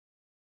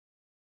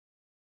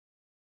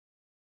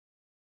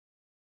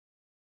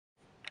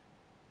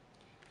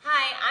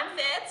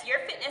Fitz, your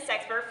fitness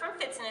expert from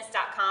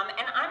fitzness.com,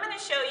 and I'm going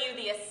to show you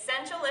the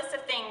essential list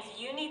of things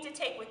you need to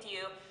take with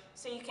you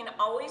so you can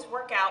always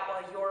work out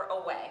while you're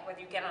away.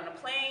 Whether you get on a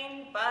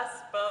plane, bus,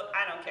 boat,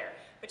 I don't care.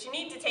 But you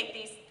need to take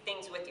these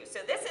things with you. So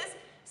this is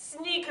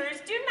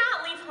sneakers. Do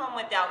not leave home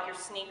without your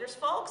sneakers,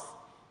 folks.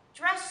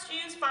 Dress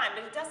shoes, fine,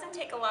 but it doesn't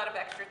take a lot of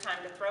extra time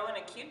to throw in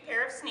a cute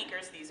pair of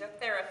sneakers. These are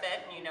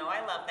TheraFit, and you know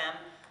I love them.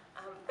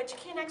 But you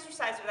can't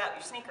exercise without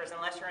your sneakers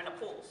unless you're in a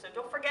pool, so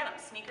don't forget them.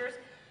 Sneakers.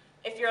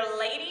 If you're a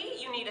lady,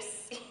 you need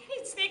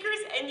sneakers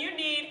and you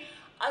need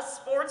a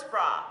sports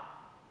bra.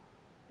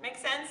 Make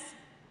sense?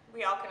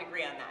 We all can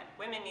agree on that.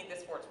 Women need the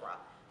sports bra.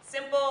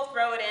 Simple,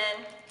 throw it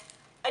in.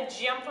 A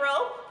jump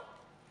rope.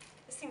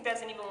 This thing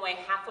doesn't even weigh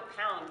half a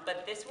pound,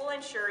 but this will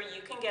ensure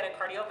you can get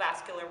a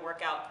cardiovascular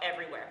workout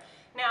everywhere.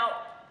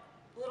 Now,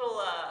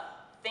 little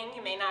thing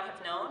you may not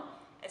have known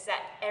is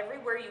that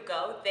everywhere you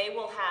go, they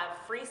will have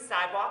free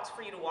sidewalks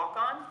for you to walk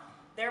on.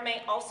 There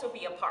may also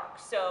be a park.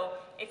 So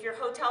if your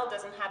hotel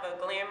doesn't have a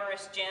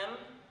glamorous gym,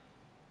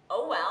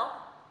 oh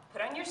well,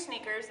 put on your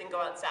sneakers and go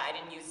outside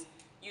and use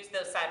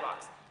those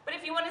sidewalks. But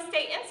if you want to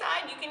stay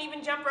inside, you can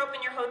even jump rope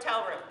in your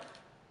hotel room.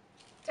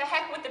 To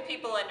heck with the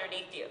people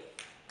underneath you.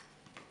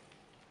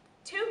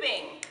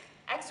 Tubing,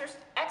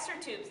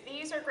 exer tubes.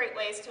 These are great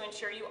ways to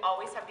ensure you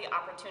always have the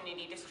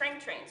opportunity to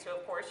strength train. So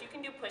of course you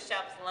can do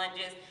push-ups,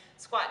 lunges,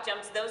 squat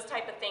jumps, those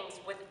type of things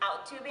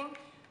without tubing.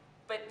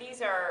 But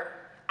these are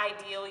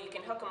ideal. You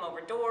can hook them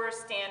over doors,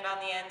 stand on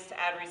the ends to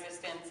add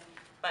resistance.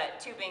 But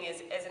tubing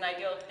is an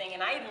ideal thing.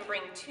 And I even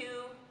bring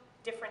two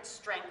different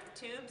strength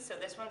tubes. So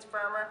this one's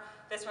firmer,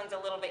 this one's a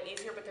little bit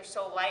easier, but they're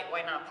so light,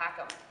 why not pack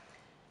them?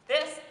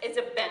 This is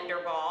a Bender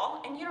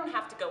ball, and you don't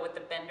have to go with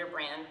the Bender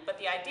brand, but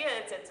the idea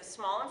is it's a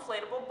small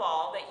inflatable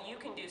ball that you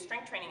can do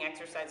strength training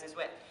exercises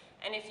with.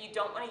 And if you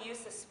don't want to use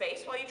the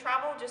space while you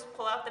travel, just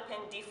pull out the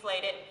pin,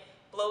 deflate it,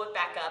 blow it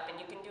back up, and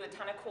you can do a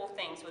ton of cool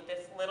things with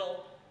this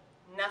little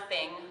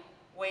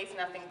weighs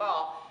nothing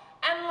ball.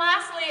 And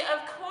lastly,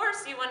 of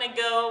course, you want to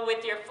go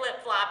with your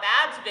flip-flop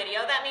abs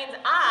video. That means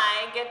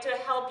I get to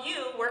help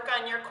you work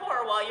on your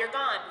core while you're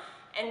gone.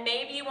 And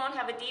maybe you won't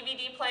have a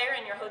DVD player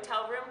in your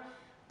hotel room,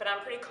 but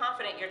I'm pretty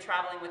confident you're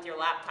traveling with your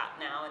laptop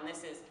now, and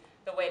this is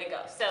the way to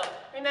go. So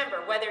remember,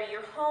 whether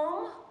you're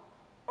home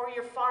or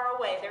you're far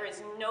away, there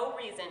is no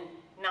reason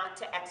not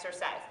to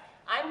exercise.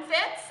 I'm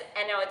Fitz,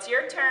 and now it's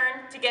your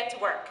turn to get to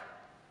work.